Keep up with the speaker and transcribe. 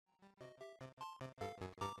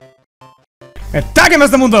¡Atáquenme a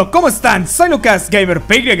este mundo! ¿Cómo están? Soy Lucas Gamer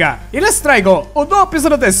PY y les traigo un nuevo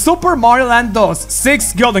episodio de Super Mario Land 2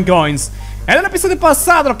 6 Golden Coins. En el episodio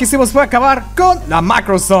pasado lo que hicimos fue acabar con la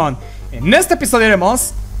Macro Zone. En este episodio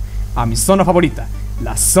iremos a mi zona favorita,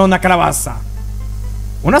 la zona Calabaza.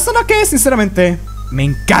 Una zona que sinceramente me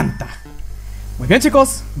encanta. Muy bien,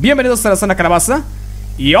 chicos, bienvenidos a la zona Calabaza.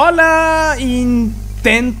 Y hola,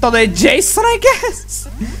 intento de Jason, I guess.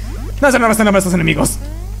 No sé, no me nombres estos enemigos.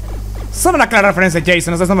 Son una clara referencia a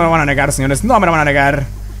Jason, ustedes no me lo van a negar, señores. No me lo van a negar.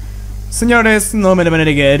 Señores, no me lo van a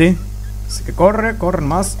negar. Así que corre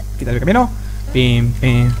más. Quita el camino. Pim,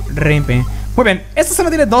 pim, rim, pim. Muy bien, esta zona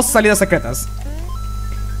tiene dos salidas secretas.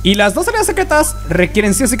 Y las dos salidas secretas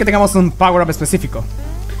requieren sí o sí que tengamos un power-up específico.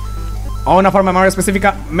 O una forma de Mario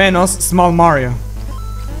específica, menos Small Mario.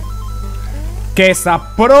 Que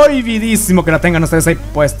está prohibidísimo que la tengan ustedes ahí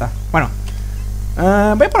puesta. Bueno,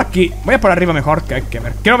 voy por aquí, voy por arriba mejor, que hay que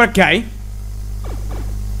ver. Quiero ver qué hay.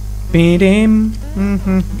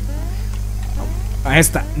 Ahí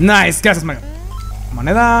está, nice, gracias Mario.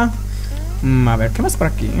 Moneda. A ver, ¿qué más por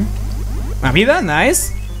aquí? Una vida,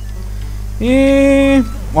 nice. Y...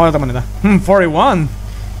 otra moneda, 41.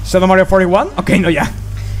 Shadow Mario 41, ok, no ya.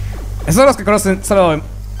 Esos son los que conocen, solo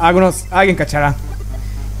alguien cachará.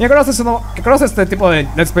 Y que conoce este tipo de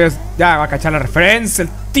Let's Players ya va a cachar la referencia, el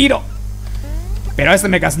tiro. Pero este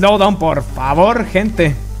mega slowdown, por favor,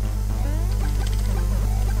 gente.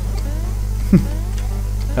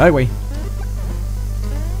 Ay, güey.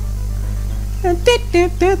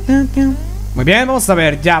 Muy bien, vamos a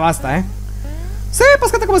ver, ya basta, Sí,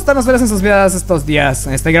 pues gente, ¿cómo están? Nos veremos en sus vidas estos días.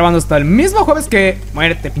 Estoy grabando hasta el mismo jueves que...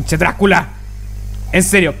 muérete, pinche Drácula. En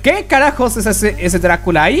serio, ¿qué carajos es ese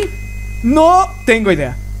Drácula ahí? No tengo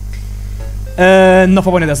idea. No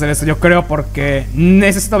fue buena idea hacer eso, yo creo, porque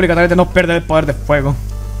necesito obligatoriamente no perder el poder de fuego.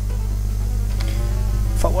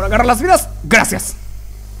 Por favor, agarra las vidas. Gracias.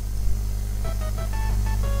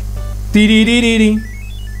 Tiriririri.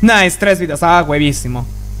 Nice, 3 vidas. Ah, huevísimo.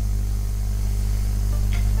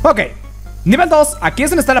 Ok, nivel 2. Aquí es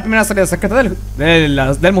donde está la primera salida secreta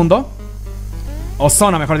del mundo. O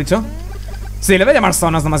zona, mejor dicho. Sí, le voy a llamar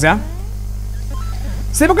zonas nomás ya.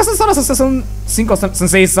 Sí, porque son zonas, o sea, son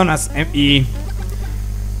 6 zonas. Y...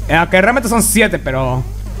 aunque realmente son 7, pero...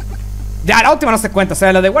 ya, la última no se cuenta, o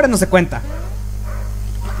sea, la de Guardia no se cuenta.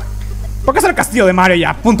 Porque es el castillo de Mario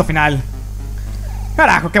ya, punto final.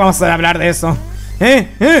 Carajo, ¿qué vamos a hablar de eso?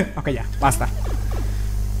 Ok, ya, basta.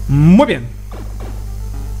 Muy bien.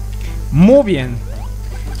 Muy bien.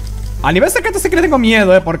 Al nivel secreto sí que le tengo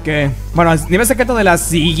miedo, porque... bueno, al nivel secreto de la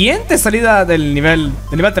siguiente salida del nivel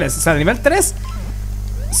 3. O sea, del nivel 3...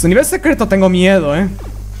 su nivel secreto tengo miedo,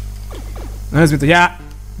 No les miento, ya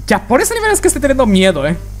por ese nivel es que estoy teniendo miedo,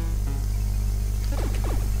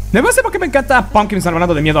 Debo decir por qué me encanta Pumpkin Zone,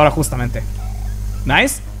 hablando de miedo ahora justamente.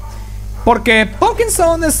 Nice. Porque Pumpkin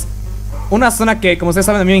Zone es una zona que, como ustedes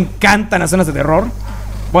saben, a mí me encantan las zonas de terror.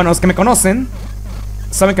 Bueno, los que me conocen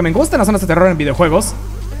saben que me gustan las zonas de terror en videojuegos.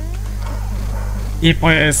 Y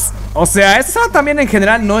pues, o sea, esta zona también en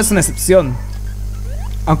general no es una excepción.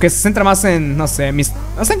 Aunque se centra más en, no sé,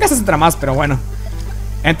 no sé en qué se centra más, pero bueno.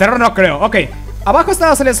 En terror no creo. Ok, abajo está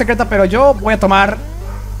la salida secreta, pero yo voy a tomar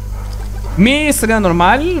mi salida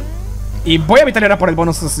normal. Y voy a evitar ir a por el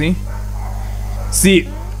bonus, eso sí. Sí,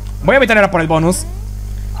 voy a evitar ir a por el bonus.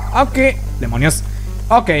 Aunque, demonios.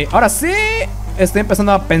 Ok, ahora sí estoy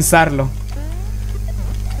empezando a pensarlo.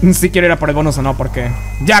 Si quiero ir a por el bonus o no, porque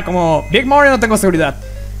ya como Big Mario no tengo seguridad.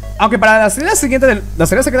 Aunque para la salida siguiente, la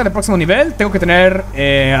salida secreta del próximo nivel, tengo que tener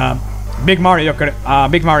Big Mario, yo creo.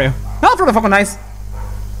 Big Mario. No, flor de foco, nice.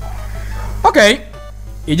 Ok.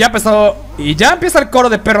 Y ya empieza el coro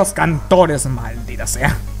de perros cantores, maldita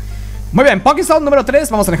sea. Muy bien, Pumpkin Zone número 3.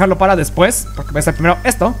 Vamos a dejarlo para después, porque voy a hacer primero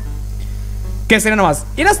esto. Que sería nomás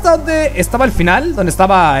ir hasta donde estaba el final, donde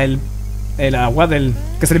estaba el agua del...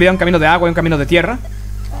 que se dividía un camino de agua y un camino de tierra.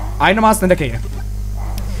 Ahí nomás tendré que ir.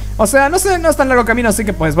 O sea, no sé, no es tan largo el camino, así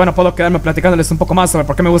que pues bueno, puedo quedarme platicándoles un poco más sobre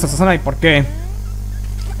por qué me gusta esta zona y por qué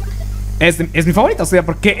es mi favorita. O sea,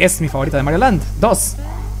 por qué es mi favorita de Mario Land 2.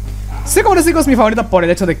 Sí, como les digo, es mi favorita por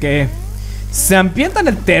el hecho de que se ambienta en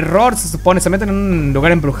el terror, se supone. Se meten en un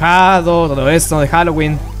lugar embrujado, todo esto de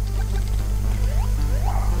Halloween.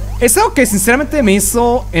 Es algo que sinceramente me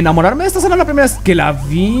hizo enamorarme de esta zona la primera vez que la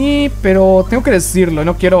vi. Pero tengo que decirlo,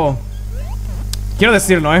 no quiero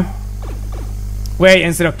decirlo, güey,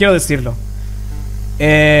 en serio, quiero decirlo.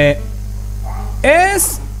 Es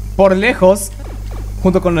por lejos,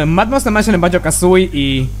 junto con el Mad Monster Mansion en Banjo-Kazooie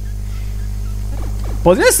y...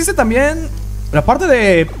 podría decirse también la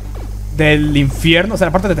parte del infierno, o sea,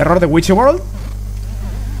 la parte de terror de Witchy World.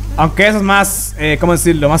 Aunque eso es más, ¿cómo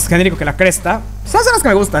decirlo? Más genérico que la cresta. Son zonas que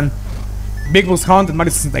me gustan. Big Bus Hunt en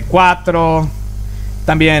Mario 64.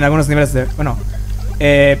 También algunos niveles de... Bueno,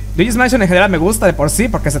 Luigi's Mansion en general me gusta de por sí,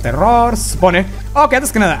 porque es de terror, se supone. Ok,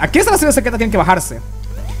 antes que nada, aquí está la ciudad secreta, tienen que bajarse.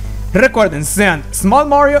 Recuerden, sean Small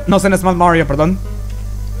Mario... No sean Small Mario, perdón.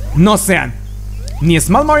 No sean ni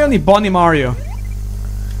Small Mario ni Bunny Mario.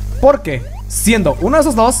 Porque, siendo uno de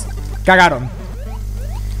esos dos, cagaron.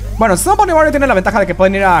 Bueno, si son Bunny Mario tienen la ventaja de que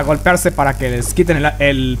pueden ir a golpearse para que les quiten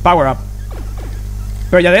el power up.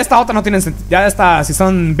 Pero ya de esta otra no tienen sentido. Ya de esta, si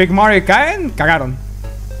son Big Mario y caen, cagaron.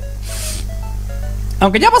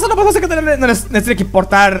 Aunque ya pasando por eso que no les tiene que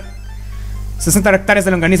importar 60 hectáreas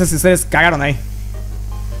de longaniza si ustedes cagaron ahí.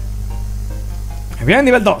 Bien,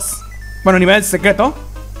 nivel 2. Bueno, nivel secreto.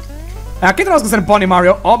 Aquí tenemos que hacer Bunny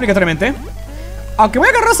Mario, obligatoriamente. Aunque voy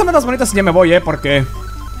a agarrar zonas las bonitas y ya me voy, porque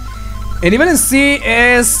el nivel en sí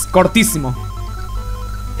es cortísimo.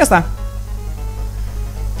 Ya está.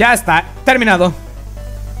 Ya está, terminado.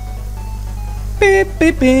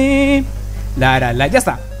 Ya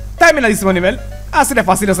está, terminadísimo nivel. Así de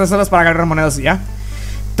fácil, estas horas para agarrar monedas y ya.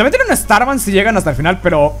 También tienen un Starman si llegan hasta el final,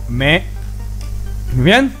 pero Muy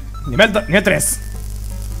bien, nivel 3.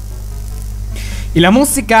 Y la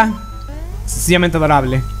música, sencillamente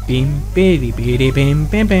adorable.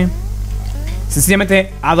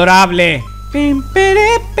 Sencillamente adorable.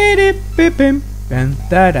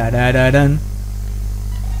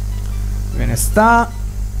 Bien, está.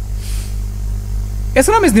 Es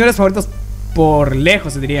uno de mis niveles favoritos por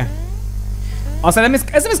lejos, se diría. O sea,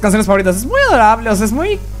 es de mis canciones favoritas. Es muy adorable, o sea, es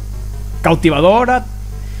muy cautivadora.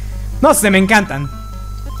 No sé, me encantan.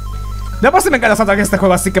 De por sí me encanta soundtrack este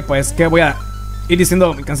juego, así que pues, que voy a ir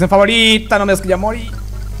diciendo mi canción favorita. No me digas que ya morí.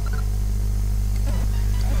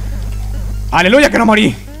 ¡Aleluya que no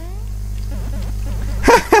morí!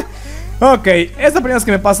 Ok, es la primera vez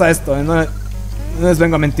que me pasa esto. No les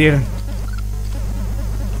vengo a mentir.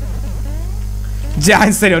 Ya,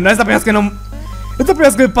 en serio, no es la primera vez que no... Es la primera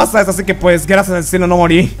vez que me pasa esto, así que pues, gracias al cielo no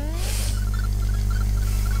morí.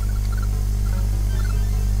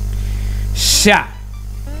 Ya.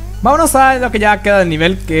 Vámonos a lo que ya queda del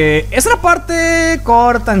nivel, que es una parte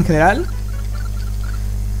corta en general.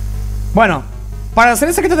 Bueno, para hacer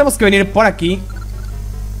ese que tenemos que venir por aquí.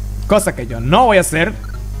 Cosa que yo no voy a hacer,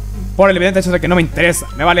 por el evidente hecho de que no me interesa.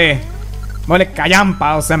 Me vale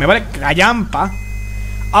callampa, o sea, me vale callampa.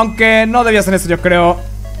 Aunque no debía hacer eso, yo creo,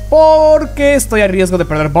 porque estoy a riesgo de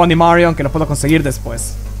perder Bunny Mario, aunque lo puedo conseguir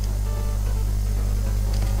después.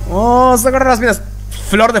 Oh, se agarran las vidas.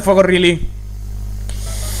 Flor de fuego, really.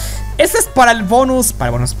 Ese es para el bonus,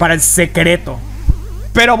 para el secreto.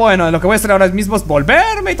 Pero bueno, lo que voy a hacer ahora mismo es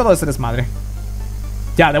volverme y todo ese desmadre.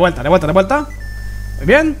 Ya, de vuelta. Muy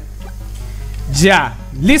bien. Ya,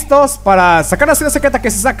 listos para sacar la ciudad secreta que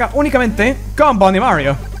se saca únicamente con Bunny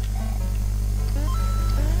Mario.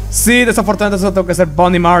 Sí, desafortunadamente solo tengo que ser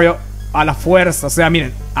Bunny Mario a la fuerza. O sea,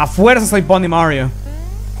 miren, a fuerza soy Bunny Mario.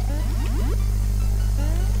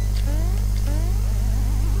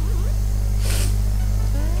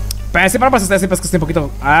 Pero sí, para ustedes siempre es que estoy un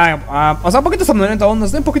poquito... o sea, un poquito somnoliento aún.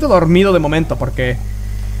 Estoy un poquito dormido de momento porque...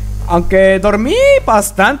 Aunque dormí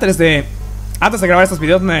bastante desde... Antes de grabar estos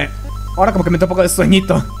videos ahora como que me entró un poco de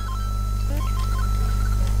sueñito.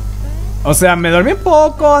 O sea, me dormí un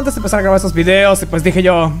poco antes de empezar a grabar estos videos. Y pues dije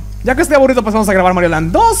yo, ya que estoy aburrido, pues vamos a grabar Mario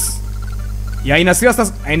Land 2. Y ahí nació esta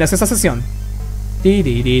sesión.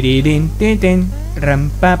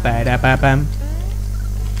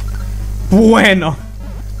 Bueno,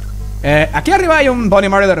 aquí arriba hay un Bunny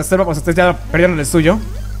Mario de reserva, pues ustedes ya perdieron el suyo.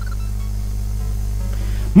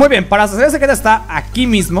 Muy bien, para hacer ese que está aquí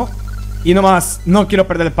mismo. Y nomás, no quiero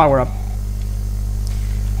perder el power up.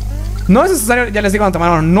 No es necesario, ya les digo de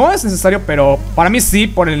antemano, no es necesario, pero para mí sí,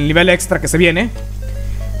 por el nivel extra que se viene.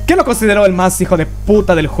 Que lo considero el más hijo de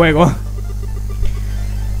puta del juego.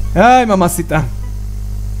 Ay, mamacita.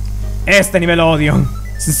 Este nivel lo odio,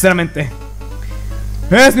 sinceramente.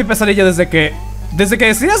 Es mi pesadilla desde que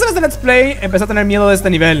decidí hacer este let's play, empecé a tener miedo de este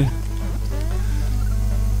nivel.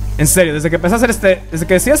 En serio, desde que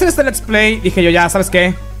decidí hacer este let's play, dije yo, ya, ¿sabes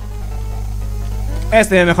qué?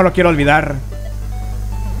 Este mejor lo quiero olvidar.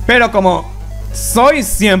 Pero como soy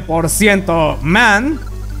 100% man,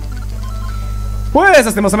 pues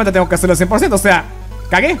lastimosamente tengo que hacerlo 100%, o sea,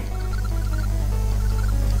 cagué.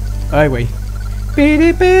 Ay, güey.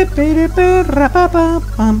 ¿Qué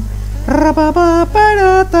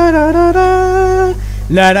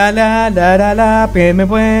me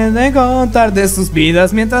pueden contar de sus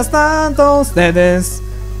vidas mientras tanto ustedes?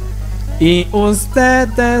 ¿Y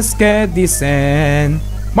ustedes qué dicen?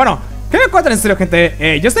 Bueno, ¿Qué me cuentan en serio,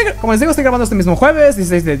 gente? Yo estoy, como les digo, estoy grabando este mismo jueves,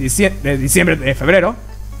 16 de diciembre de febrero.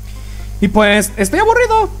 Y pues, estoy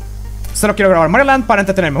aburrido. Solo quiero grabar Mario Land para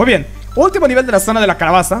entretenerme. Muy bien, último nivel de la zona de la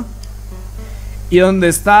calabaza. Y donde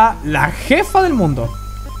está la jefa del mundo.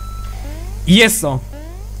 Y eso,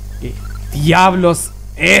 ¿qué diablos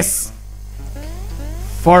es?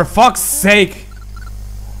 For fuck's sake.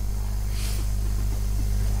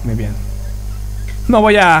 Muy bien. No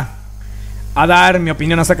voy a dar mi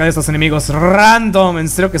opinión acerca de estos enemigos random. En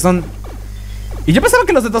serio que son... Y yo pensaba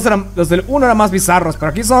que los de dos eran... Los del 1 eran más bizarros,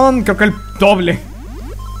 pero aquí son, creo que el doble.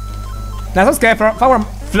 ¿Sabes qué?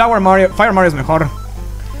 Fire Mario es mejor.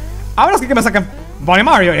 Ahora es que me sacan Bonnie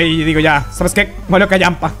Mario. Y digo ya, ¿sabes qué? Vale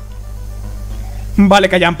callampa. Vale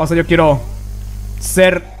callampa, o sea, yo quiero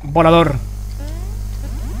ser volador.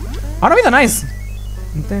 Ahora vida, nice.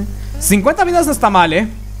 50 vidas no está mal,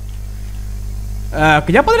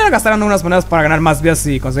 que ya podría gastar unas monedas para ganar más vidas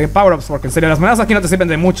y conseguir power-ups. Porque en serio, las monedas aquí no te sirven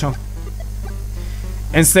de mucho.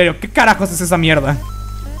 En serio, ¿qué carajos es esa mierda?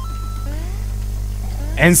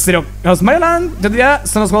 En serio, los Mario Land, yo diría,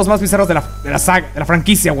 son los juegos más bizarros de la saga, de la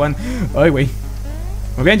franquicia, weón. Ay, güey.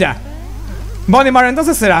 Muy bien, ya. Bonnie Mario,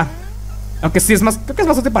 entonces será. Aunque sí es más, creo que es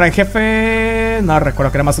más útil para el jefe. No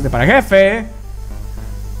recuerdo que era más útil para el jefe.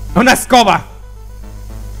 Una escoba.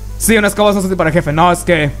 Sí, una escoba es más útil para el jefe. No, es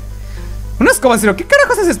que... Una escoba, en serio, ¿qué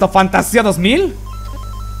carajos es esto? ¿Fantasía 2000?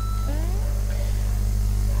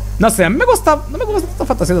 No sé, a mí me gusta. No me gusta tanto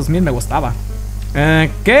Fantasía 2000, me gustaba.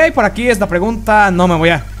 ¿Qué hay por aquí? Es la pregunta. No me voy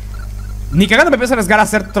a... Ni cagando me empiezo a arriesgar a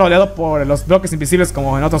ser troleado por los bloques invisibles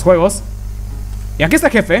como en otros juegos. Y aquí está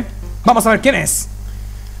el jefe. Vamos a ver quién es.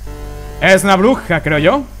 Es una bruja, creo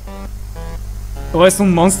yo. ¿O es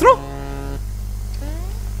un monstruo?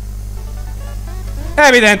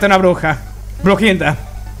 Evidente, una bruja. Brujinda.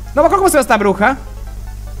 No me acuerdo cómo se llama esta bruja.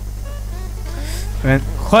 Ven,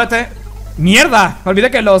 jódete. ¡Mierda!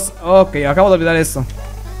 Olvidé que los... Ok, acabo de olvidar eso.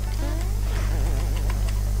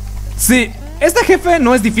 Sí, este jefe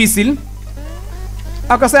no es difícil.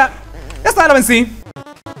 Aunque, o sea, ya está, lo vencí.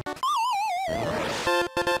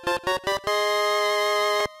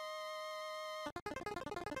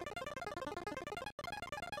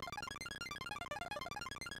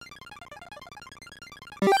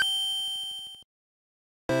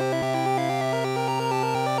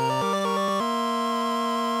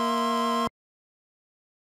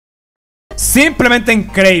 Simplemente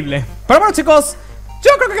increíble. Pero bueno, chicos,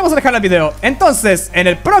 yo creo que vamos a dejar el video. Entonces, en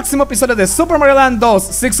el próximo episodio de Super Mario Land 2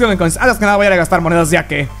 6 Golden Coins, antes que nada voy a ir a gastar monedas, ya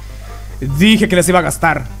que dije que les iba a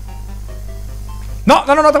gastar. No,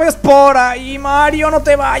 no, no, no te vayas por ahí, Mario. No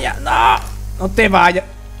te vayas, no. No te vayas.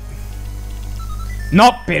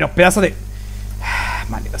 No, pero pedazo de...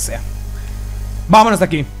 Maldita sea. Vámonos de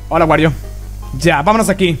aquí. Hola, Wario. Ya, vámonos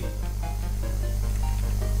de aquí.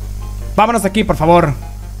 Vámonos de aquí, por favor.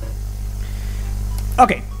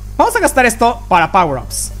 Ok, vamos a gastar esto para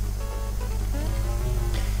power-ups.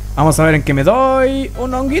 Vamos a ver en qué me doy.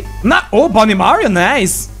 Un honguito. Oh, Bonnie Mario,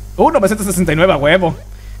 nice. 969 a huevo.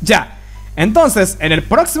 Ya, entonces, en el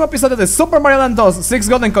próximo episodio de Super Mario Land 2 6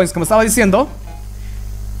 Golden Coins, como estaba diciendo,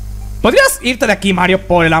 ¿podrías irte de aquí, Mario?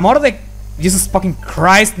 Por el amor de Jesus fucking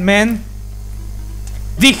Christ, man.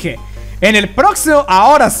 Dije, en el próximo,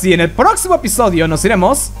 ahora sí, en el próximo episodio nos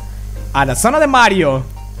iremos a la zona de Mario.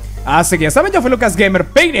 Así que ya saben, yo fui Lucas Gamer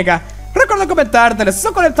PY. Recuerden comentar, darle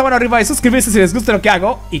zukulemta, mano arriba y suscribirse si les gusta lo que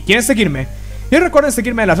hago y quieren seguirme. Y recuerden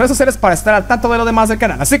seguirme en las redes sociales para estar al tanto de lo demás del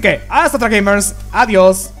canal. Así que, hasta otra, gamers.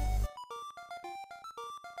 Adiós.